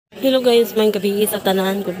Hello guys, may gabi sa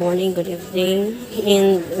tanan. Good morning, good evening.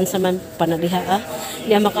 And unsa man panaliha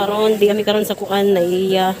Di kami karon sa kuan na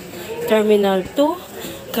iya Terminal 2.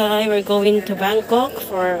 Kay we're going to Bangkok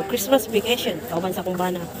for Christmas vacation. Kauban sa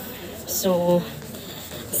kumbana. So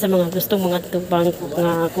sa mga gustong mga Bangkok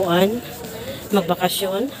nga kuan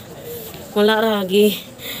magbakasyon. Wala ra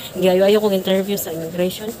giayo kong interview sa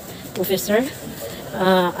immigration officer.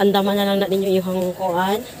 Andaman na lang na ninyo yung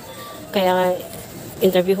kuan. Kaya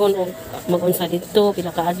interviewon o mag-unsa dito pila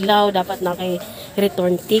ka adlaw dapat na kay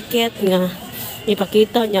return ticket nga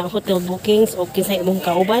ipakita niya hotel bookings o kinsay imong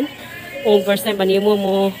kauban o first time ba nimo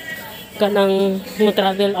mo kanang mo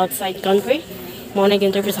travel outside country mo na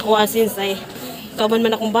interview sa kuha since ay kauban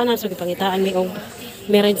man akong banan so gipangitaan mi og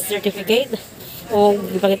marriage certificate o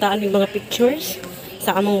gipangitaan mi mga pictures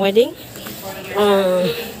sa among wedding.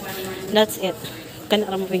 That's it. Kana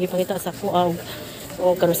ra mo gipangita sa kuha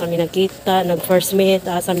o karon sa mi nagkita, nag first meet,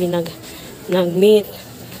 sa mi nag-meet,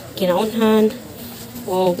 kinaunhan,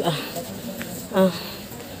 o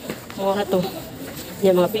mura to,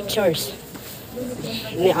 yung mga pictures,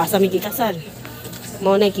 ni asa mi gikasal,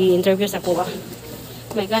 mo na ki-interview sa kuha.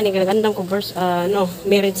 May gani, gandang ko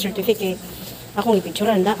marriage certificate, akong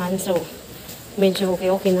ipicturean daan, so medyo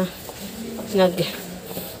okay na,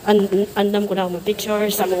 andam ko na mga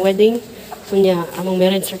pictures sa mga wedding, kunya among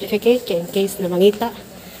marriage certificate kay in case na mangita.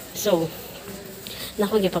 So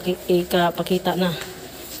nako gipakita na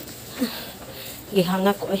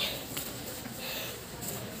gihanga ko eh.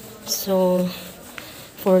 So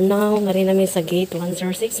for now ngari namin sa gate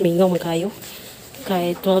 106 mingaw magkayo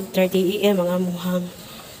kay 12:30 AM ang amuhang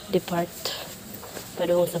depart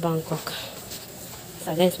padung sa Bangkok.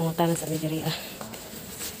 Sa guys mga tanan sa Midiriya.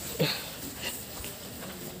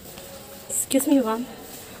 Excuse me ma'am.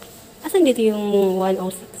 Asan dito yung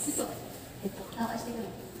 106?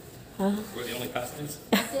 We're the only passengers?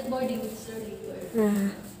 Boarding is early.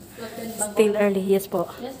 Still early, yes po.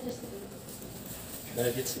 Yes, yes. Can I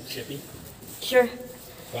get some chippy? Sure.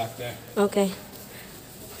 Back there. Okay.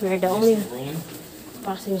 We're the only Rolling?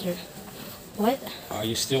 passenger. What? Are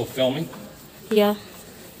you still filming? Yeah.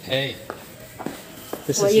 Hey.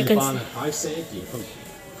 This Well, is you can Ivana. I saved you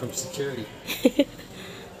from security.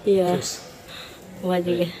 Yeah. Chris, What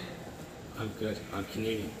do you... I'm good. I'm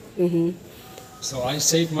Canadian. Mm-hmm. So I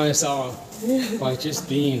saved myself by just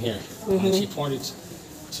being here. And she pointed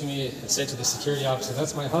to me and said to the security officer,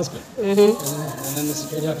 "That's my husband." And then the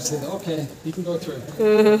security officer said, "Okay, you can go through."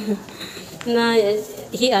 No,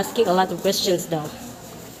 he asking a lot of questions though.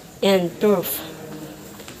 And proof.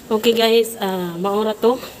 Okay guys, maura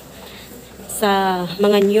to. Sa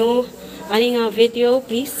mga new aning video,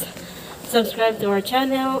 please subscribe to our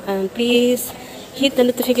channel and please hit the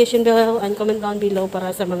notification bell and comment down below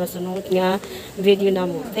para sa mga sunod nga video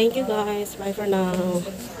namo. Thank you guys. Bye for now.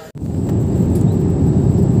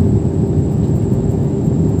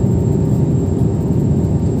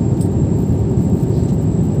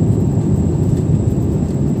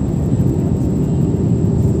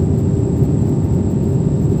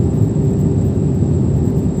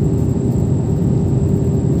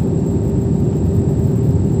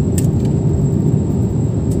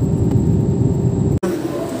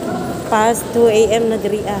 Past 2 AM na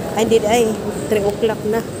diri ay did ay 3 o'clock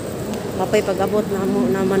na mapay pag-abot na mo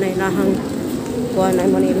naman ay lahang kuha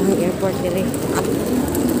na mo na ilang airport diri.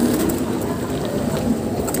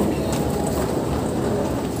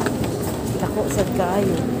 Dako sad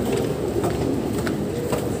kaayo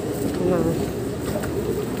na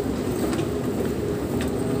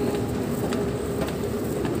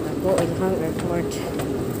dako ilang airport.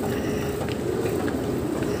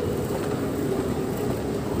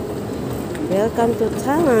 Welcome to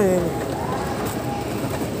Thailand.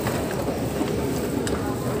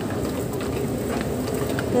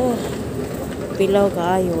 Pilaw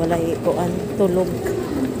kaayo wala ikuan tulog.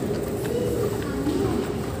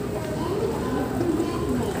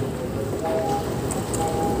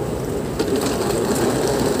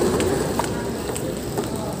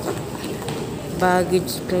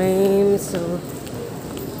 Baggage claim, so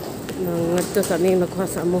ngadto sa mi magkuha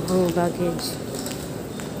sa amuhang baggage.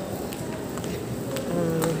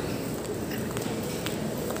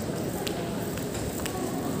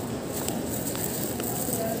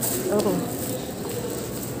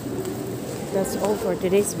 That's all for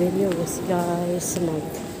today's video guys.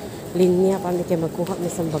 Linya kami kay magkuha mi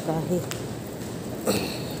sa bagahe.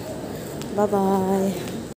 Bye bye.